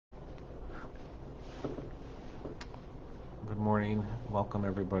morning. Welcome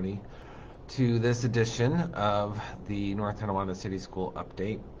everybody to this edition of the North Tonawanda City School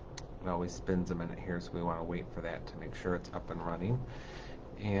update. It always spins a minute here, so we want to wait for that to make sure it's up and running.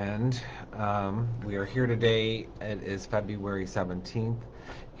 And we are here today. It is February 17th,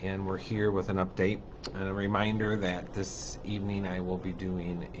 and we're here with an update and a reminder that this evening I will be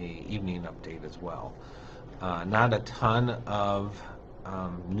doing a evening update as well. Not a ton of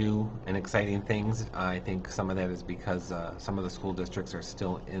new and exciting things. I think some of that is because some of the school districts are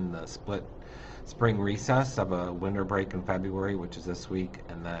still in the split spring recess of a winter break in February, which is this week,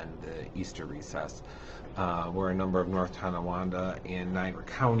 and then the Easter recess, where a number of North Tonawanda and Niagara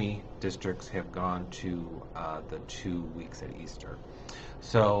County districts have gone to the 2 weeks at Easter.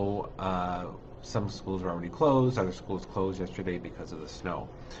 So some schools are already closed, other schools closed yesterday because of the snow.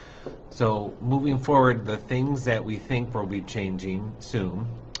 So moving forward, the things that we think will be changing soon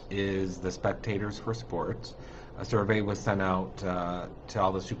is the spectators for sports. A survey was sent out to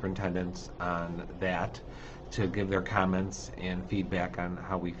all the superintendents on that to give their comments and feedback on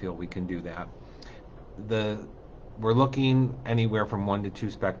how we feel we can do that. We're looking anywhere from 1 to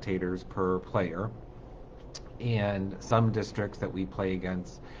 2 spectators per player, and some districts that we play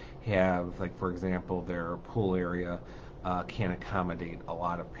against have, like for example, their pool area can't accommodate a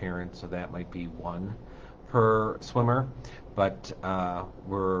lot of parents, so that might be 1 per swimmer. But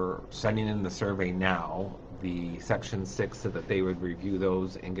we're sending in the survey now, the section 6, so that they would review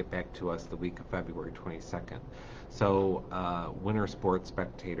those and get back to us the week of February 22nd. So winter sports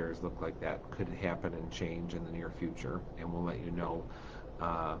spectators look like that could happen and change in the near future, and we'll let you know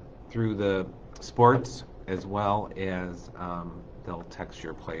through the sports, as well as they'll text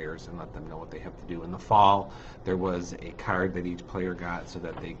your players and let them know what they have to do. In the fall, there was a card that each player got so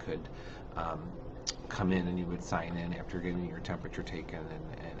that they could come in and you would sign in after getting your temperature taken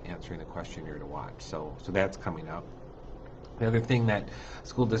and answering the questionnaire to watch. So that's coming up. The other thing that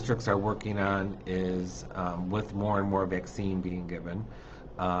school districts are working on is with more and more vaccine being given,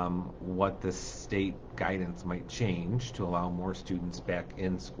 what the state guidance might change to allow more students back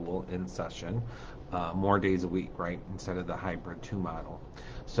in school in session, more days a week, right, instead of the hybrid 2 model.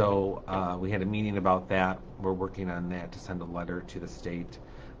 So we had a meeting about that. We're working on that to send a letter to the state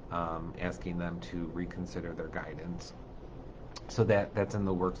asking them to reconsider their guidance. So that's in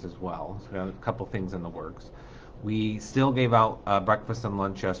the works as well. So we have a couple things in the works. We still gave out breakfast and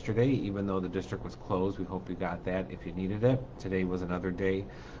lunch yesterday, even though the district was closed. We hope you got that if you needed it. Today was another day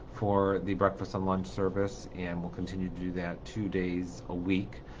for the breakfast and lunch service, and we'll continue to do that 2 days a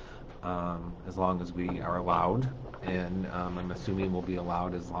week as long as we are allowed. And I'm assuming we'll be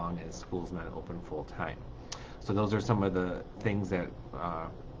allowed as long as school's not open full time. So those are some of the things that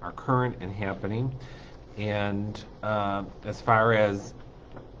are current and happening. And as far as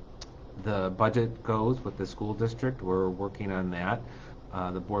the budget goes with the school district, we're working on that.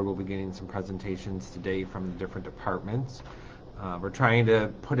 The board will be getting some presentations today from the different departments. We're trying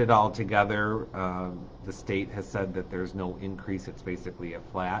to put it all together. The state has said that there's no increase. It's basically a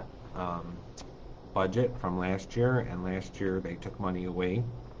flat budget from last year, and last year they took money away.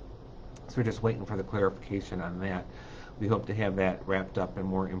 So we're just waiting for the clarification on that. We hope to have that wrapped up and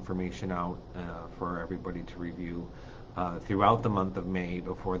more information out for everybody to review throughout the month of May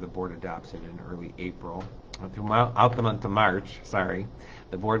before the board adopts it in early April. Throughout the month of March,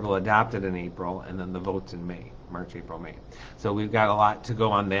 the board will adopt it in April, and then the votes in May, March, April, May. So we've got a lot to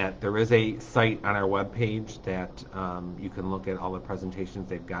go on that. There is a site on our webpage that you can look at all the presentations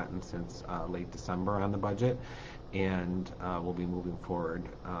they've gotten since late December on the budget, and we'll be moving forward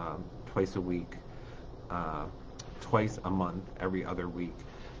twice a week, twice a month, every other week,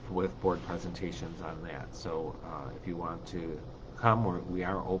 with board presentations on that. So if you want to come, we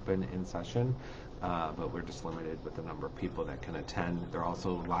are open in session, but we're just limited with the number of people that can attend. They're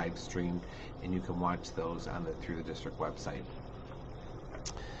also live streamed, and you can watch those through the district website.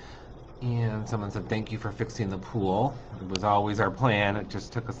 And someone said, thank you for fixing the pool. It was always our plan. It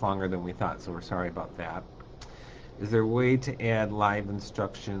just took us longer than we thought, so we're sorry about that. Is there a way to add live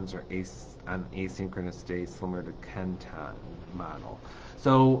instructions or on asynchronous days similar to Kenton model?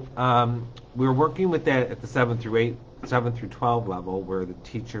 So we're working with that at the 7 through 12 level, where the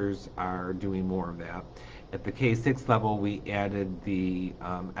teachers are doing more of that. At the K-6 level, we added the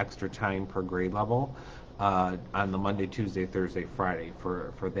extra time per grade level on the Monday, Tuesday, Thursday, Friday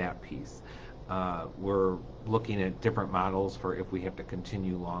for that piece. We're looking at different models for if we have to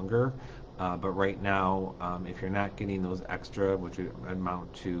continue longer. But right now, if you're not getting those extra, which would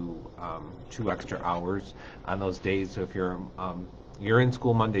amount to 2 extra hours on those days, so if you're in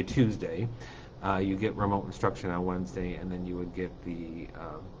school Monday, Tuesday, you get remote instruction on Wednesday, and then you would get the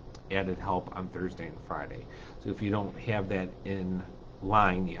added help on Thursday and Friday. So if you don't have that in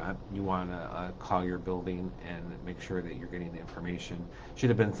line yet, you want to call your building and make sure that you're getting the information. Should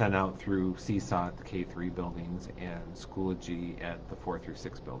have been sent out through Seesaw at the K3 buildings and Schoology at the 4 through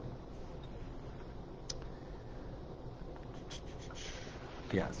 6 building.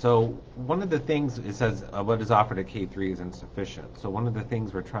 Yeah, so one of the things, it says what is offered at K3 is insufficient. So one of the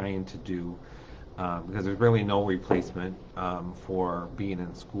things we're trying to do, because there's really no replacement for being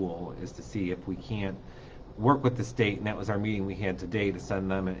in school, is to see if we can't work with the state, and that was our meeting we had today, to send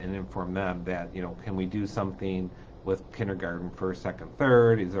them and inform them that, can we do something with kindergarten, first, second,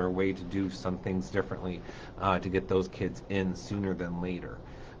 third? Is there a way to do some things differently to get those kids in sooner than later?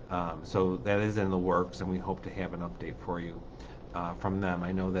 So that is in the works, and we hope to have an update for you from them.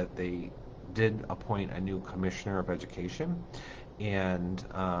 I know that they did appoint a new commissioner of education, and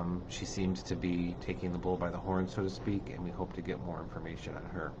she seems to be taking the bull by the horn, so to speak, and we hope to get more information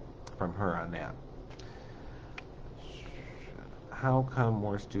from her on that. How come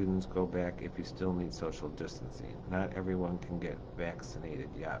more students go back if you still need social distancing? Not everyone can get vaccinated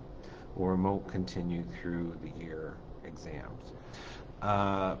yet. Will remote continue through the year exams?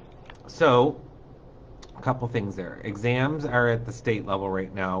 So a couple things there. Exams are at the state level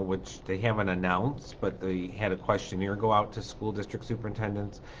right now, which they haven't announced, but they had a questionnaire go out to school district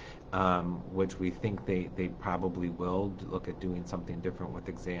superintendents, which we think they probably will look at doing something different with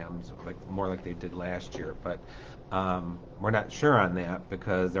exams, more like they did last year. But we're not sure on that,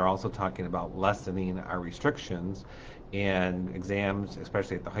 because they're also talking about lessening our restrictions, and exams,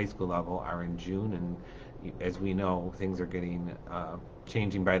 especially at the high school level, are in June, and as we know, things are getting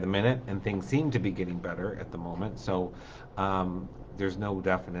changing by the minute, and things seem to be getting better at the moment. So there's no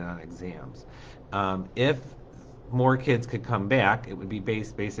definite on exams. If more kids could come back, it would be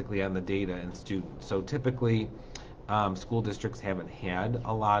based basically on the data and students. So typically, school districts haven't had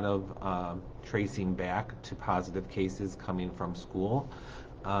a lot of tracing back to positive cases coming from school.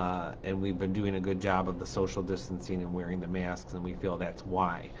 And we've been doing a good job of the social distancing and wearing the masks, and we feel that's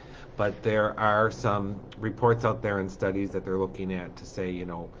why. But there are some reports out there and studies that they're looking at to say,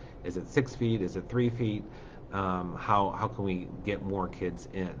 is it 6 feet? Is it 3 feet? How can we get more kids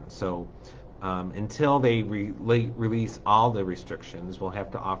in? So until they release all the restrictions, we'll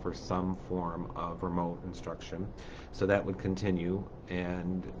have to offer some form of remote instruction. So that would continue,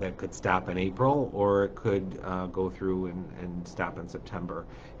 and that could stop in April, or it could go through and stop in September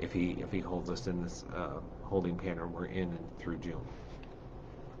if he holds us in this holding pattern we're in and through June.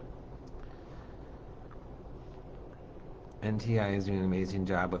 NTI is doing an amazing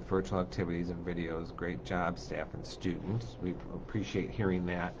job with virtual activities and videos. Great job, staff and students. We appreciate hearing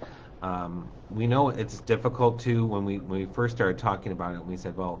that. We know it's difficult too. When we first started talking about it, we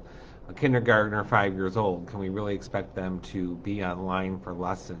said, well, a kindergartner 5 years old, can we really expect them to be online for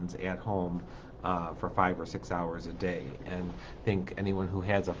lessons at home for 5 or 6 hours a day? And I think anyone who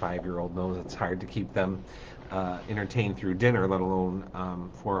has a 5-year-old knows it's hard to keep them entertained through dinner, let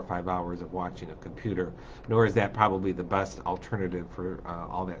alone 4 or 5 hours of watching a computer. Nor is that probably the best alternative for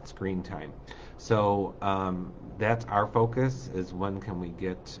all that screen time. So that's our focus, is when can we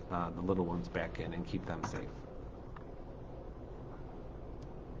get the little ones back in and keep them safe.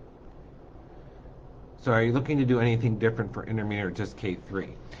 So are you looking to do anything different for intermediate or just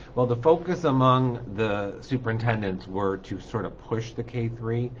K3? Well, the focus among the superintendents were to sort of push the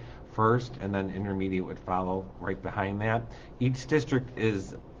K3 first, and then intermediate would follow right behind that. Each district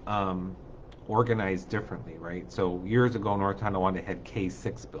is organized differently, right? So years ago, North Tonawanda had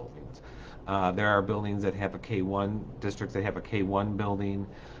K6 buildings. There are buildings that have a K1, districts that have a K1 building.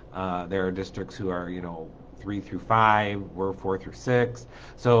 There are districts who are, 3 through 5, we're 4 through 6.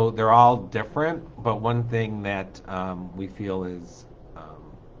 So they're all different, but one thing that we feel is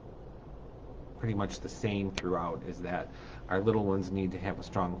pretty much the same throughout is that our little ones need to have a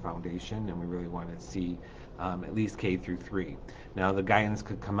strong foundation, and we really want to see at least K through 3. Now the guidance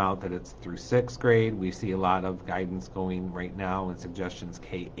could come out that it's through 6th grade. We see a lot of guidance going right now and suggestions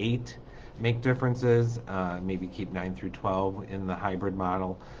K8 make differences, maybe keep 9 through 12 in the hybrid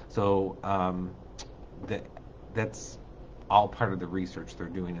model. So that's all part of the research they're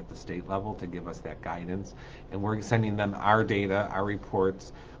doing at the state level to give us that guidance. And we're sending them our data, our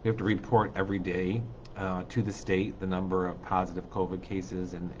reports. We have to report every day to the state the number of positive COVID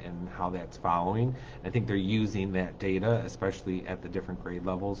cases and how that's following. I think they're using that data, especially at the different grade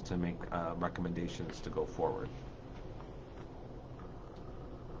levels, to make recommendations to go forward.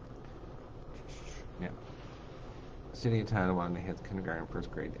 Yeah. City of Tonawanda has kindergarten,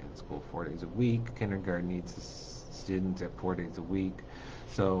 first grade, and school 4 days a week. Kindergarten needs students at 4 days a week.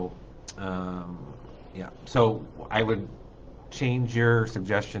 So, yeah. So I would change your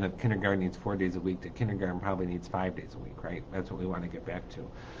suggestion of kindergarten needs 4 days a week to kindergarten probably needs 5 days a week, right? That's what we want to get back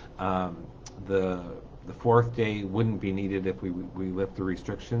to. The fourth day wouldn't be needed if we lift the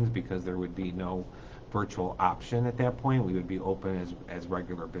restrictions because there would be no virtual option at that point. We would be open as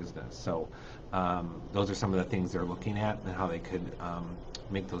regular business. So those are some of the things they're looking at and how they could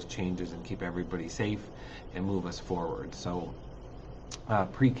make those changes and keep everybody safe and move us forward. So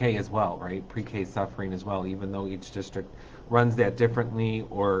pre-K as well, right? Pre-K suffering as well, even though each district runs that differently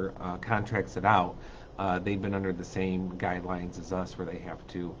or contracts it out, they've been under the same guidelines as us where they have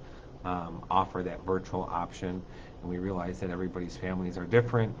to offer that virtual option. And we realize that everybody's families are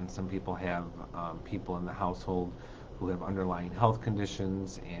different, and some people have people in the household who have underlying health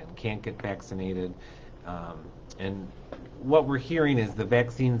conditions and can't get vaccinated. And what we're hearing is the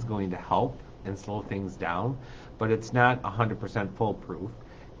vaccine's going to help and slow things down, but it's not 100% foolproof.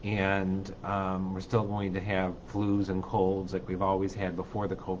 And we're still going to have flus and colds like we've always had before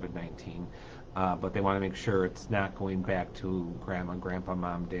the COVID-19. But they want to make sure it's not going back to grandma, grandpa,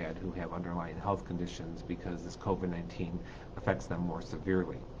 mom, dad who have underlying health conditions because this COVID-19 affects them more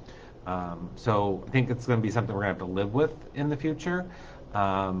severely. So I think it's going to be something we're going to have to live with in the future.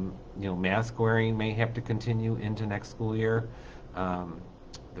 Mask wearing may have to continue into next school year.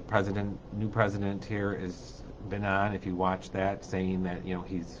 The new president here has been on, if you watch that, saying that,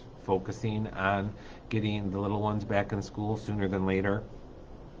 he's focusing on getting the little ones back in school sooner than later.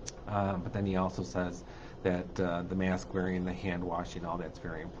 But then he also says that the mask wearing, the hand washing, all that's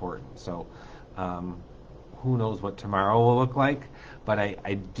very important. So who knows what tomorrow will look like, but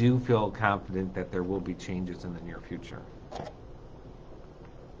I do feel confident that there will be changes in the near future.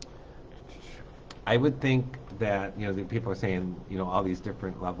 I would think that, the people are saying, all these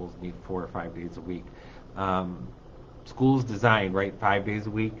different levels need 4 or 5 days a week. Schools designed, right, 5 days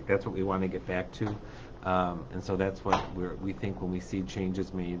a week. That's what we want to get back to. And so that's what we think when we see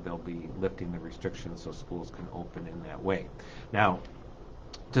changes made, they'll be lifting the restrictions so schools can open in that way. Now,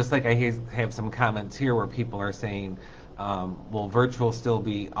 just like I have some comments here where people are saying, will virtual still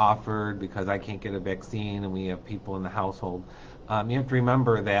be offered because I can't get a vaccine and we have people in the household? You have to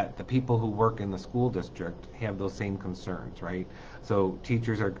remember that the people who work in the school district have those same concerns, right? So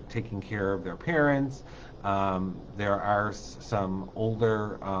teachers are taking care of their parents. There are some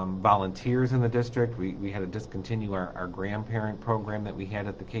older volunteers in the district. We had to discontinue our grandparent program that we had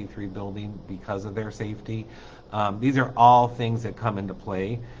at the K-3 building because of their safety. These are all things that come into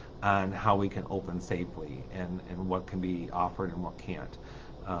play on how we can open safely and what can be offered and what can't.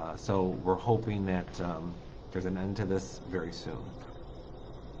 So we're hoping that there's an end to this very soon.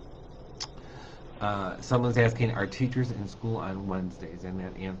 Someone's asking, are teachers in school on Wednesdays? And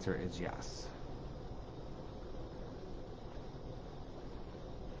that answer is yes.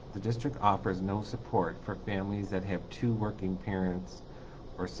 The district offers no support for families that have 2 working parents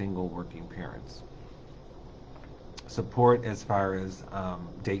or single working parents. Support as far as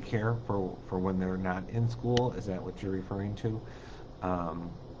daycare for when they're not in school, is that what you're referring to?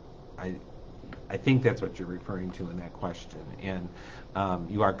 I think that's what you're referring to in that question. And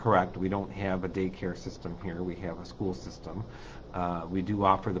you are correct. We don't have a daycare system here. We have a school system. We do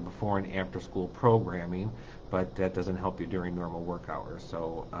offer the before and after school programming, but that doesn't help you during normal work hours.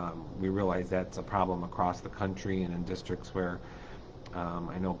 So we realize that's a problem across the country and in districts where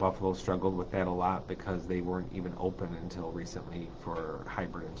I know Buffalo struggled with that a lot because they weren't even open until recently for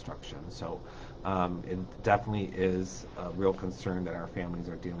hybrid instruction. So it definitely is a real concern that our families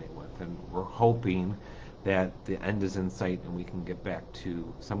are dealing with, and we're hoping that the end is in sight and we can get back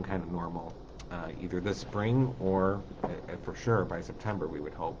to some kind of normal either this spring or for sure by September, we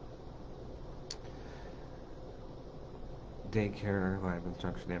would hope. Daycare, live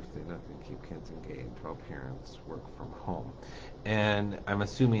instruction, absolutely nothing to keep kids engaged while parents work from home. And I'm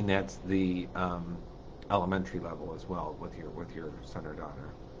assuming that's the elementary level as well with your son or daughter.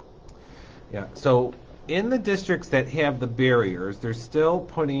 Yeah, so in the districts that have the barriers, they're still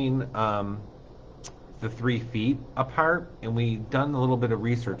putting the 3 feet apart, and we've done a little bit of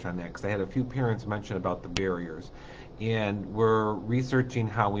research on that because I had a few parents mention about the barriers. And we're researching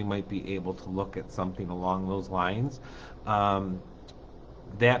how we might be able to look at something along those lines.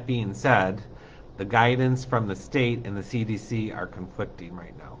 That being said, the guidance from the state and the CDC are conflicting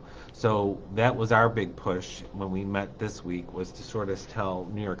right now. So that was our big push when we met this week, was to sort of tell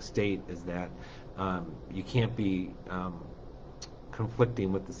New York State is that you can't be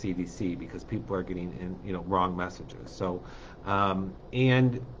conflicting with the CDC because people are getting wrong messages. So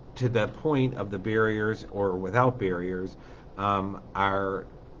and to the point of the barriers or without barriers, our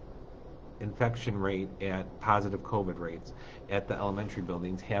infection rate at positive COVID rates at the elementary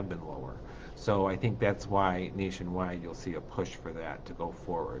buildings have been lower. So I think that's why nationwide you'll see a push for that to go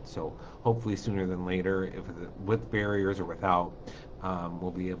forward. So hopefully sooner than later, if with barriers or without,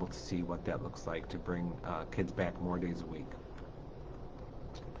 we'll be able to see what that looks like to bring kids back more days a week.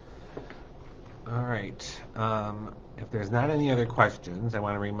 All right. If there's not any other questions, I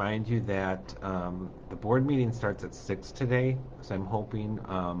want to remind you that the board meeting starts at 6 today. So I'm hoping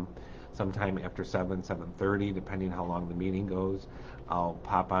sometime after 7:30, depending how long the meeting goes, I'll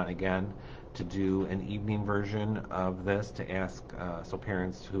pop on again to do an evening version of this to ask, so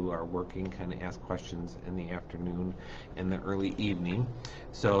parents who are working can ask questions in the afternoon and the early evening.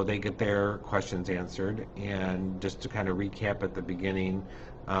 So they get their questions answered. And just to kind of recap at the beginning,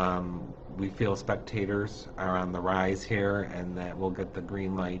 we feel spectators are on the rise here and that we'll get the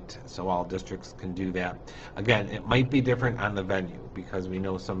green light so all districts can do that. Again, it might be different on the venue because we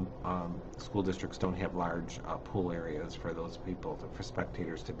know some school districts don't have large pool areas for those people, for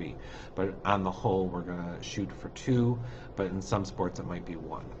spectators to be. But on the whole, we're going to shoot for 2, but in some sports it might be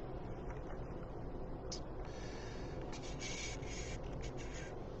 1.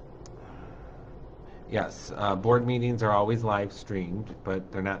 Yes, board meetings are always live streamed, but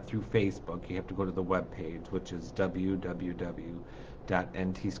they're not through Facebook. You have to go to the web page, which is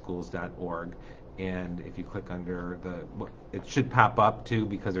www.ntschools.org. And if you click under it should pop up too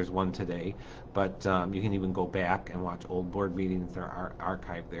because there's one today, but you can even go back and watch old board meetings. They're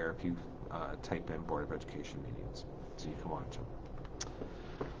archived there if you type in Board of Education meetings, so you can watch them.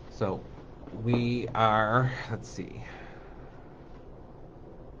 So we are, let's see.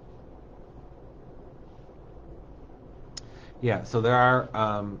 Yeah, so there are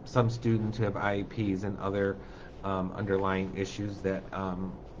some students who have IEPs and other underlying issues that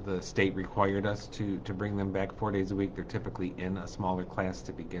the state required us to bring them back 4 days a week. They're typically in a smaller class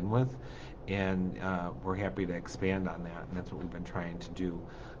to begin with, and we're happy to expand on that, and that's what we've been trying to do,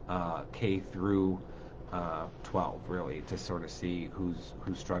 K through 12, really, to sort of see who's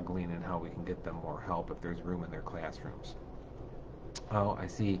struggling and how we can get them more help if there's room in their classrooms. Oh, I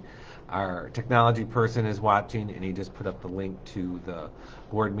see. Our technology person is watching, and he just put up the link to the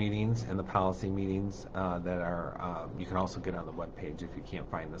board meetings and the policy meetings that are, you can also get on the webpage if you can't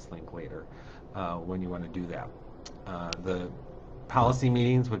find this link later when you want to do that. The policy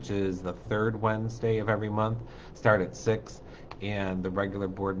meetings, which is the 3rd Wednesday of every month, start at 6, and the regular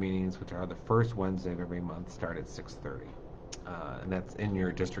board meetings, which are the 1st Wednesday of every month, start at 6:30. And that's in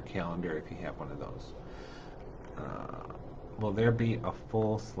your district calendar if you have one of those. Will there be a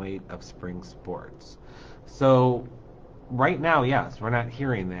full slate of spring sports? So right now, yes, we're not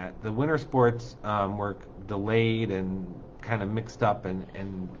hearing that. The winter sports were delayed and kind of mixed up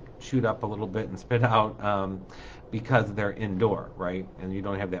and shoot up a little bit and spit out because they're indoor, right? And you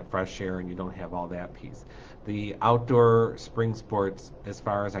don't have that fresh air and you don't have all that piece. The outdoor spring sports, as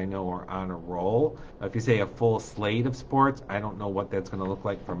far as I know, are on a roll. If you say a full slate of sports, I don't know what that's going to look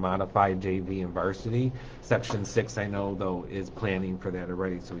like for modified JV and varsity. Section 6, I know, though, is planning for that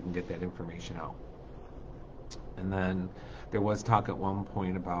already, so we can get that information out. And then there was talk at one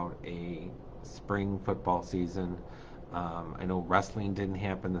point about a spring football season. I know wrestling didn't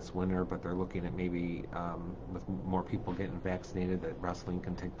happen this winter, but they're looking at maybe with more people getting vaccinated that wrestling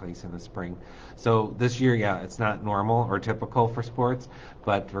can take place in the spring. So this year, yeah, it's not normal or typical for sports,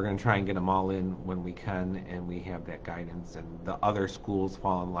 but we're going to try and get them all in when we can, and we have that guidance. And the other schools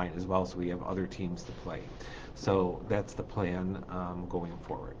fall in line as well, so we have other teams to play. So that's the plan going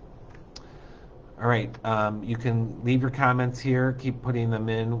forward. All right, you can leave your comments here. Keep putting them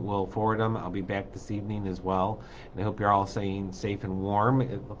in. We'll forward them. I'll be back this evening as well. And I hope you're all staying safe and warm.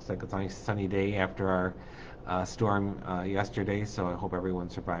 It looks like it's a nice sunny day after our storm yesterday, so I hope everyone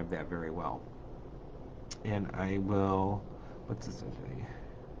survived that very well. And I will, what's this today?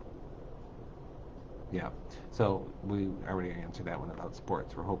 Yeah, so we already answered that one about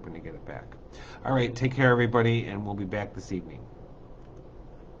sports. We're hoping to get it back. All right, take care, everybody, and we'll be back this evening.